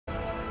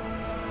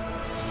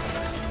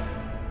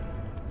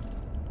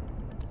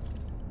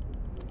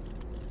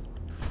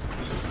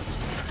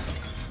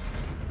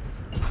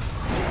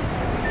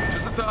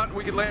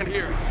we could land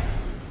here.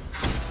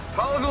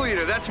 Follow the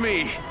leader, that's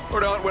me.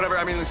 Or don't, whatever,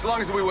 I mean, as long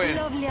as we win.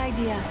 Lovely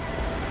idea.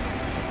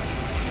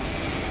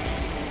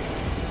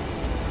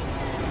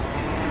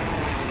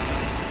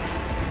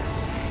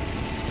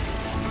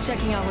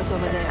 Checking out what's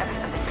over there.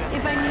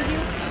 If I need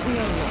you,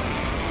 you'll know.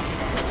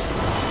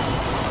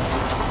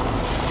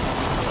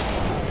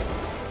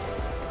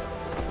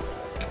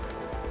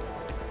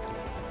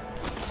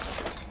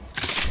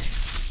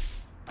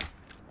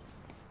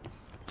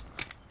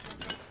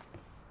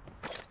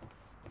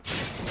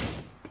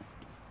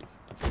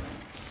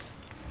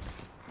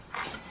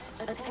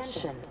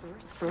 Attention.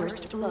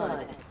 First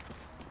blood.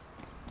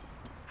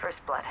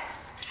 First blood.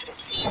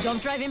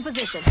 Jump drive in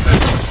position.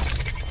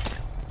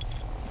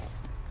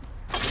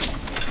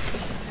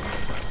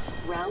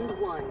 Round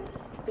 1.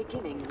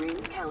 Beginning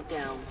ring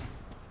countdown.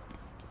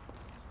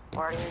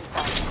 Already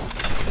inside.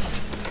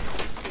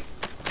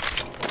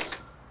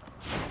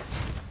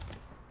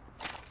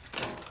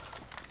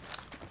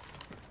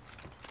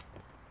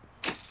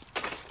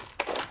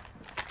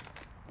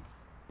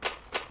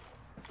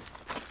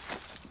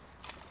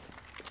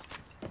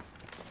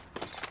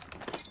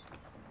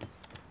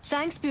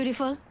 Thanks,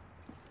 beautiful.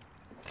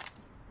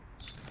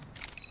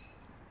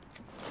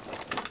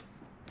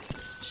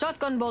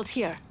 Shotgun bolt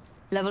here.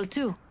 Level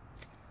 2.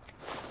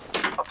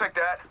 I'll take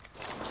that.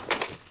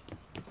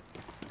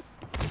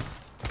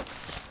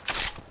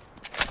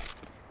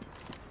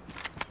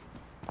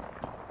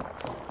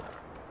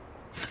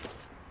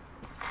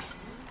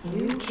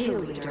 New kill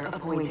leader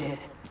appointed.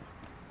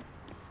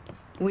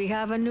 We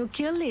have a new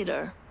kill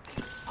leader.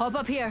 Hop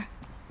up here.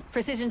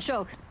 Precision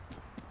choke.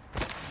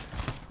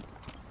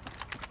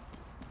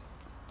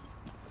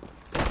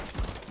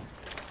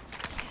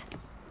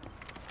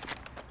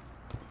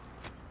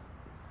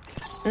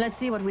 Let's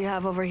see what we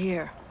have over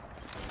here.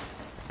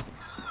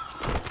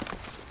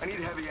 I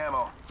need heavy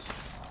ammo.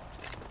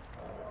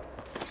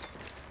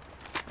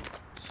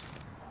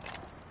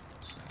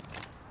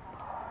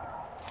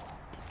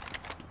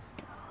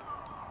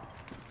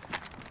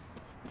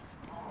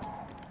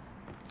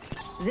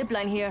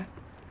 Zipline here.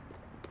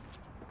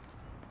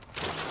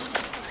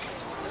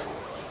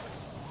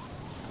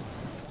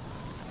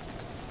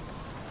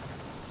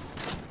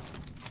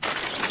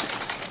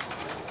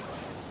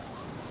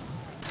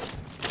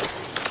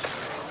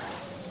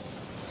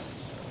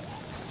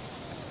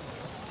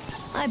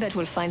 I bet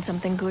we'll find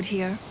something good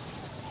here.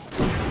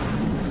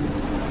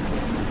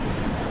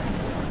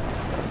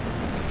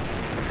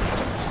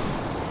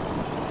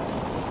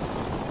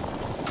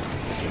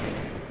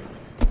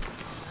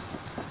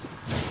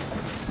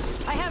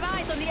 I have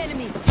eyes on the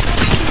enemy.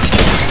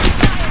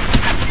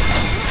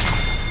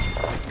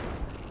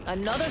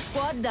 Another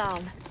squad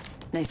down.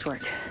 Nice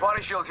work.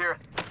 Body shield here.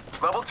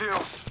 Level 2.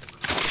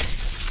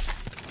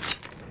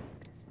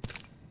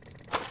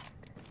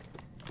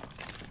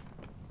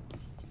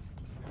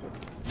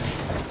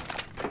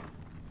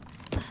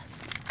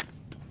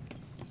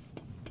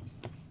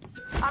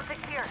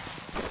 Optics here.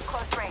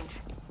 Close range.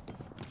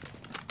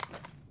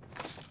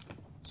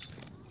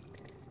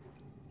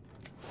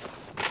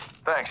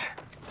 Thanks.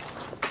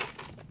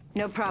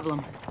 No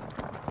problem.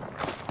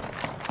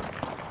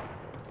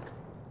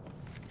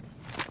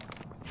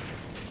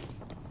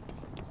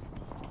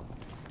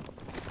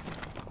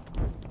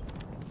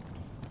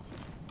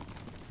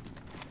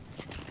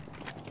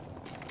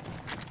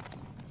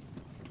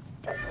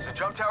 There's a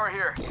jump tower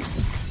here.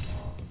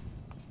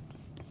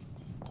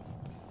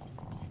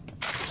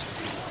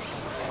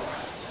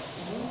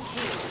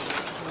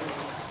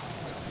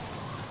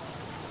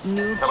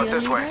 New How about kill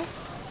this way? leader?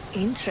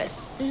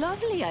 Interest.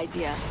 Lovely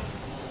idea.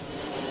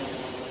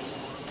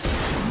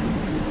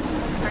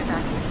 Right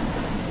back.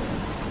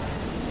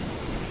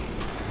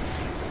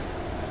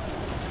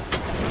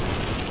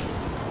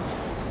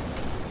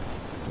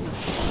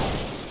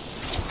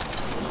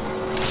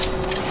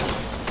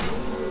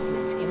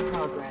 In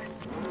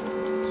progress.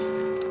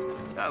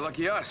 Ah,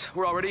 lucky us.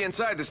 We're already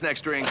inside this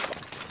next ring.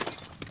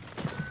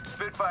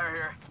 Spitfire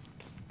here.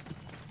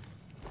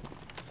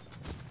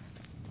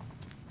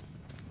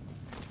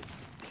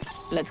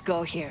 Let's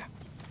go here.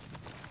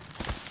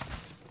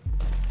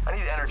 I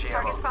need energy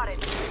ammo. Target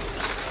spotted.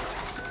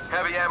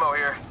 Heavy ammo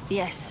here.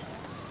 Yes.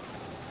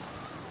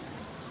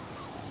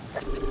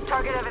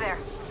 Target over there.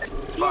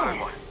 Spotted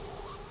Yes. one.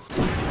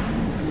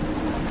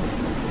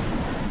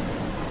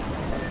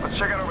 Let's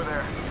check out over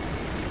there.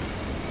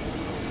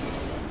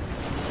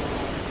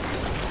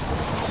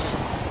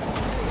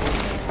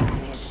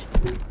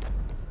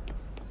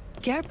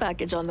 Care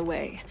package on the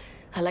way.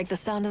 I like the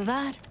sound of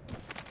that.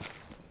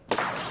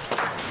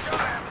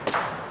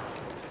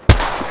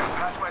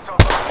 Patch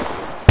myself up.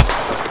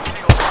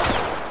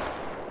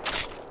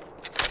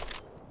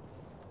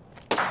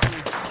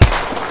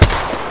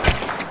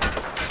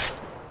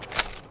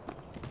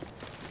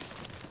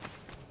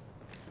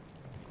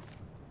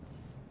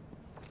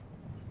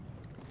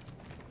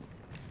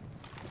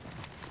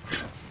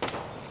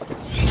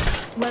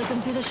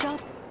 Welcome to the shop.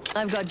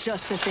 I've got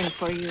just the thing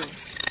for you.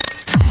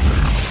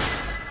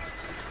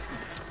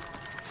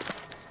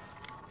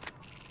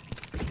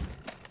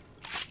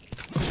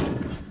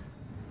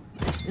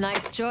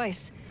 Nice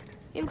choice.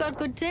 You've got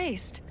good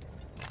taste.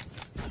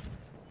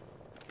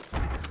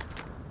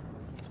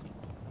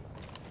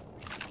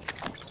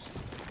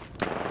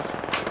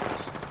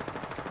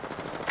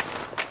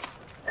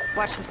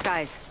 Watch the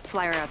skies.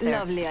 Flyer out there.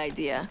 Lovely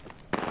idea.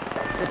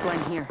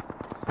 Zipline here.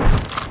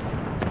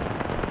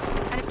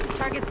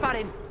 Target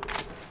spotted.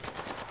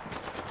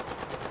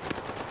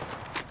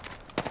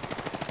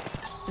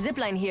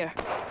 Zipline here.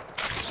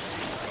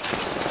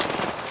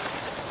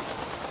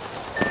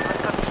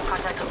 Let's go.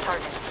 Contact with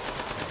target.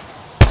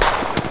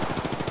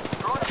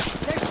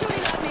 They're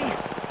shooting at me!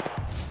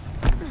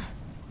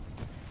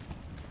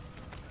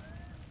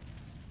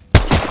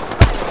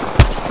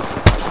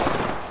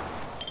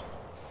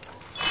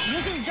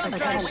 Using jump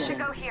drive. We should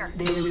go here.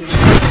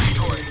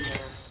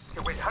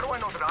 Wait, how do I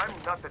know that I'm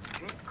not the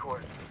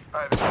decoy?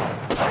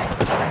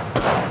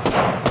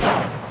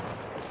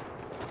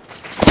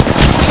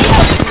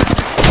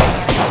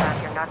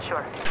 You're not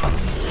sure.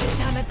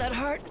 Damn it, that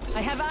hurt.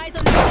 I have eyes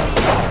on the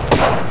enemy.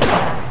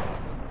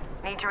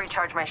 Need to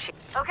recharge my shield.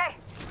 Okay.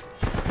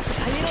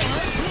 A little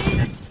hurt,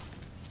 please.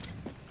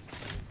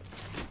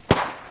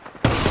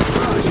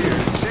 Roger,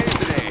 save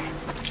the day.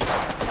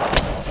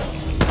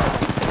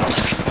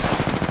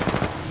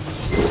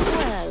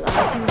 Well,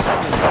 aren't you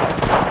sweet?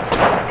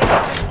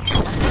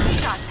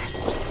 Shots.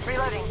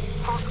 Reloading.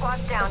 Whole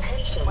squad's down. We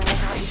need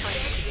to reach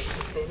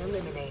Been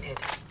eliminated.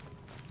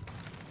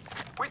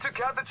 We took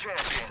out the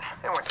champion.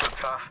 They weren't so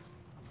tough.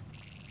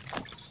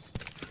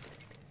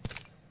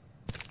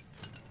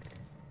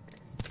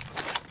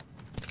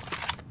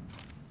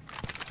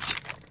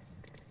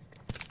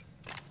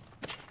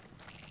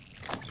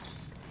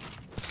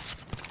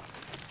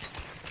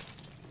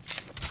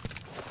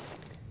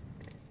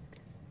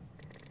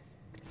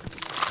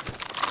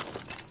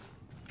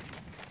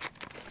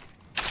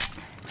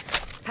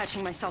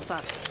 Patching myself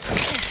up.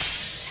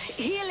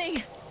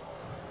 Healing.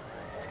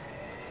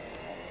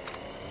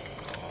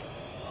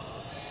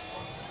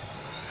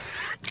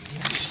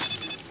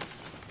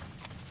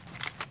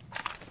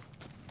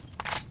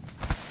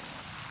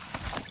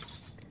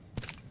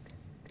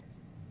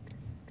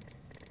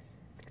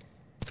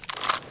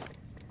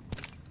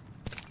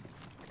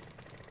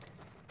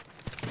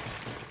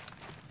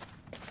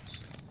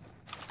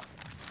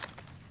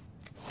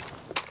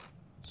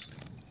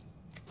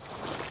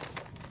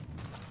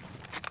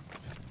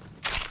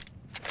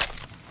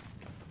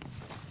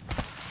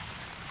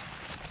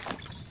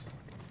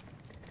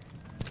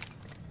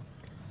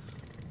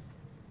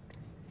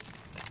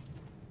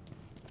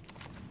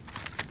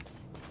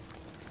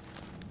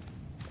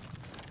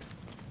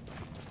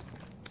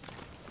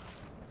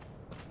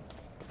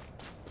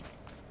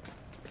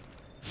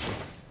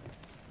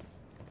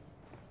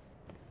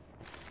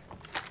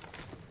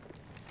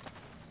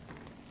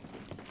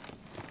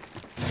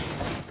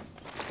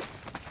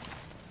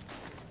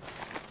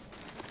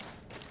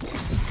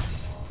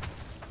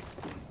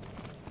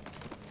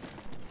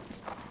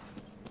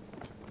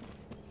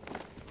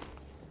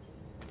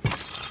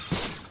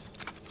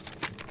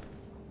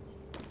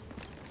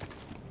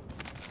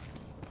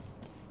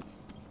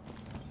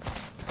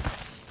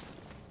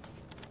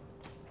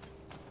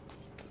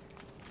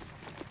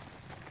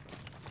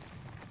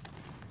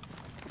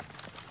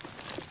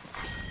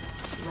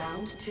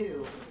 Round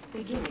 2.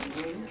 Beginning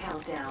ring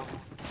countdown.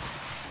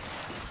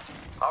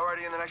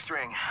 Already in the next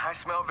ring. I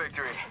smell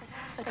victory.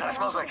 That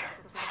smells like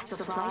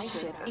Supply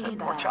ship more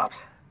inbound. chops.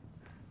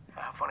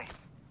 How funny.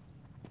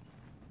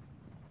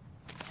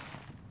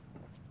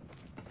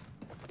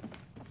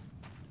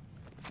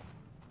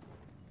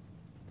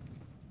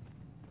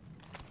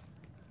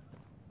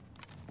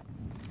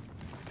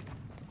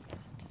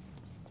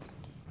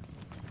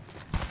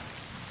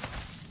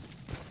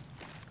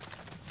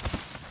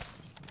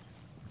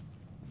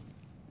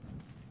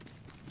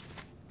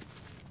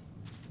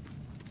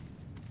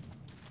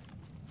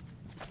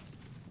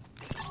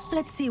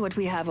 Let's see what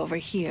we have over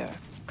here.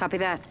 Copy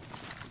that.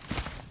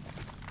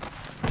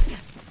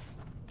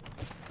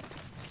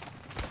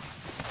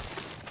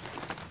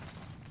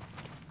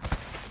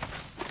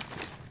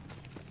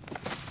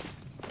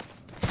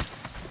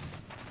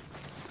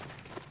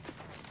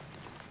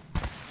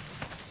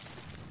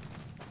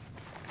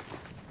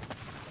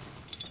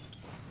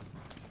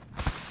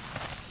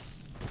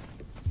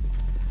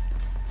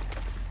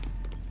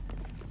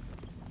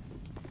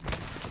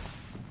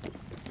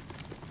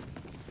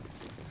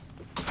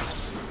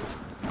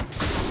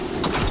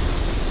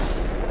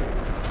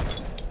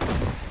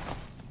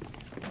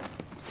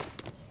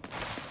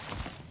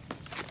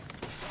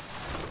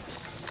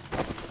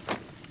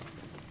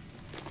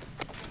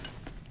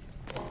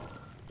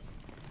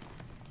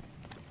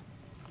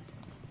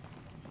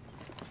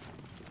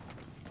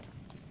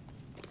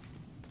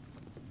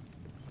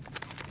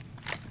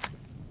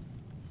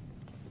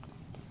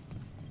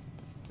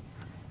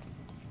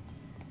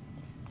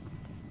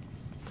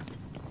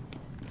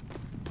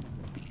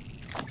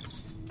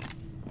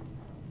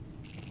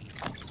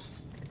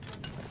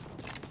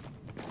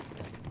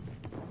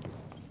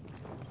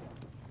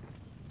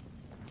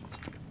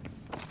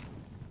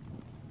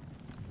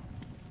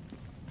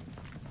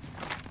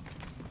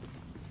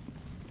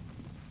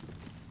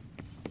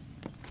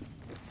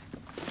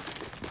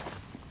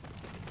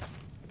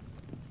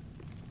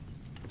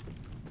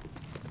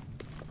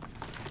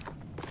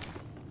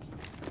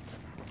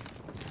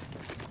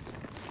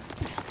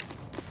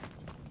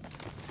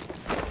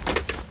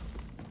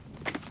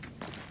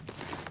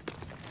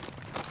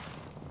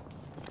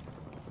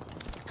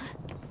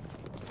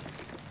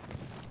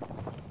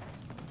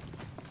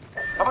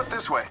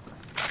 this way?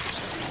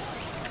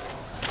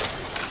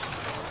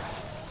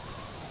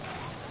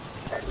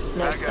 There's That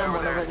guy someone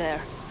over over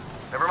there.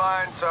 Never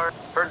mind, sorry.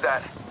 Heard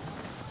that.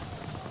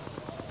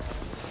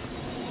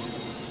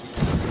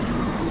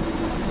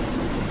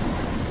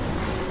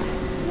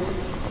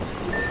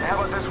 How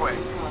about this way?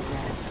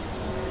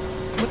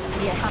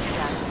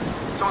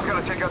 Yes. Someone's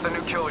gotta take out the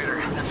new kill leader.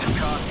 They're too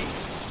cocky.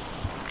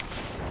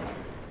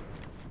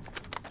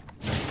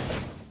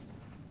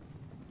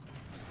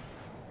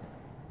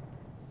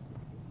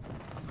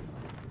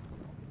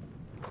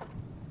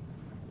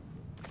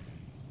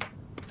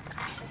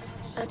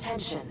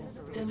 Attention.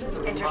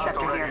 Interceptor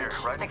Hostile right here. here,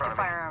 right in Stick front to of me.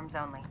 firearms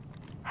only.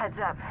 Heads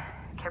up.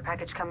 Care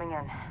package coming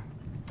in.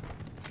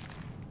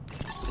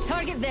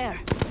 Target there.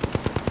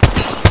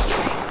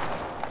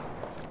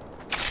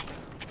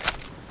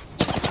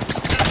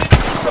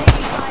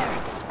 Taking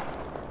fire.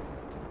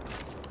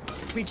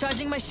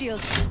 Recharging my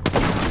shields.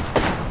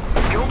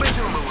 Go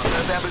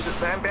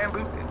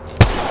bamboo.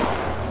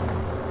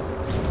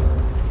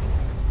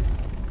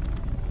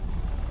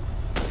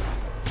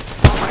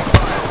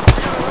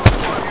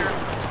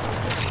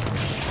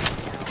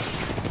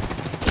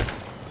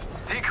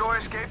 Decoy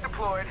escape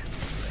deployed.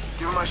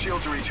 Give him my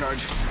shield to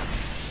recharge.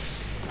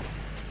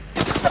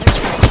 You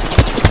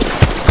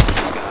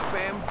got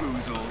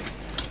bamboozled.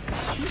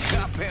 You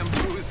got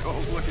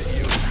bamboozled. Look at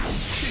you.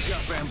 You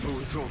got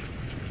bamboozled.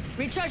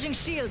 Recharging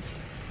shields.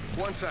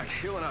 One sec,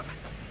 healing up.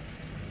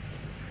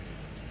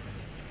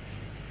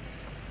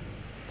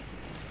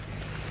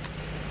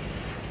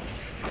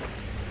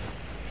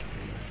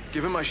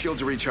 Give him my shield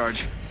to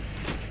recharge.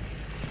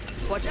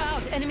 Watch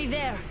out, enemy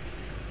there.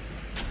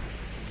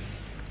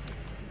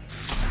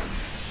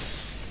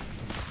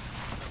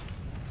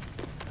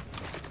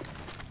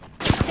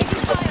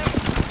 Taking fire.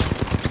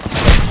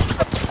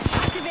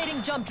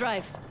 Activating jump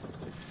drive.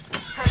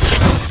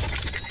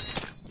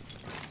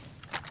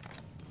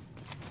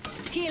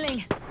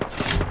 Healing.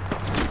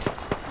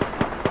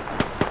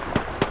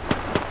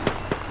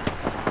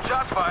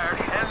 Shots fired,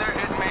 and they're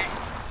hitting me.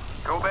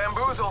 Go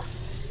bamboozle.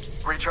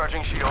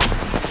 Recharging shield. I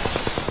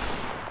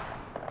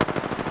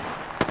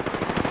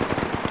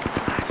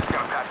just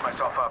gotta patch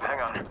myself up. Hang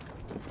on.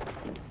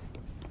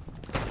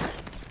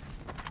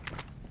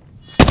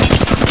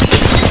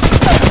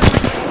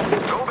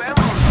 Go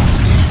bamboozle.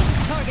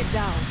 Target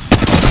down.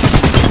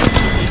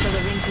 Until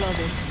the ring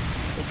closes.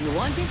 If you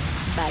want it,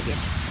 bag it.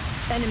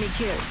 Enemy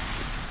killed.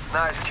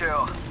 Nice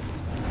kill.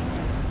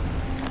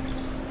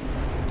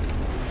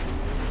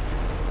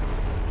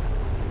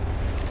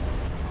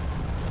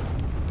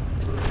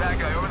 That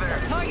guy over there.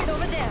 Target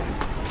over there.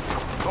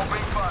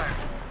 Opening fire.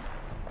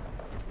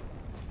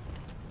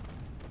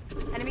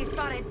 Enemy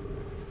spotted.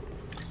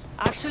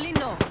 Actually,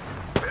 no.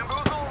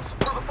 Bamboozles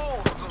for the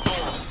fools.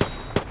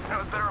 That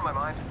was better in my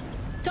mind.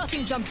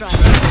 Tossing jump drive.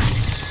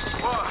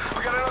 Whoa,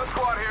 we got another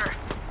squad here.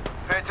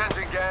 Pay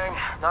attention, gang.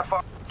 Not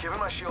far. Give him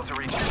my shield to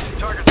reach.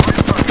 Target,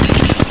 target.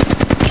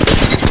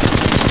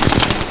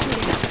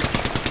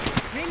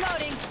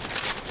 Reloading.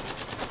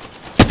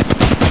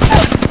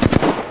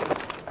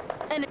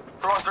 And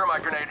Throw a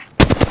thermite grenade.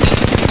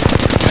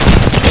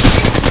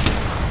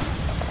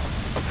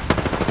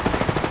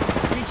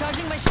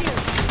 recharging my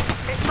shields.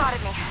 They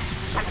spotted me.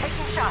 I'm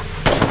taking shots.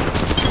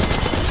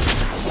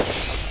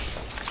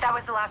 That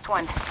was the last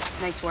one.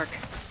 Nice work.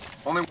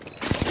 Only. Taking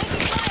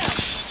fire.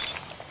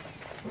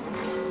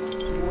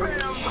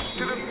 Bam!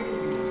 To the.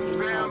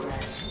 Bam!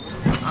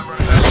 I'm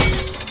running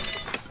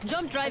back.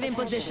 Jump drive in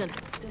position.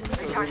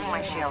 Recharging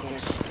my shield.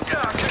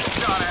 Yeah, get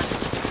shot at.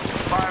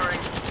 Firing.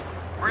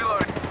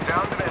 Reloading.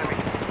 Down to enemy.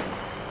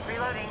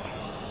 Reloading.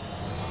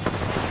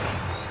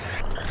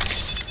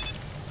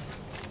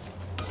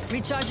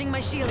 Recharging my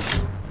shields.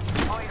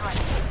 All right.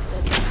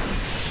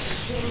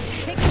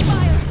 Taking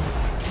fire.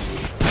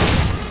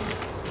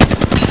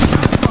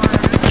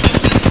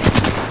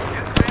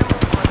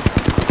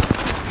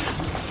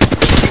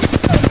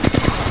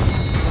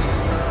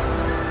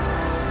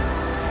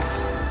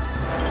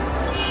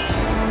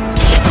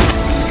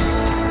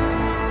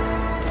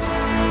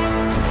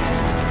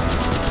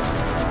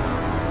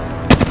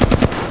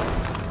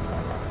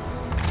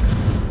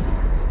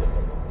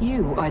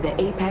 You are the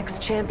Apex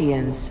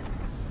Champions.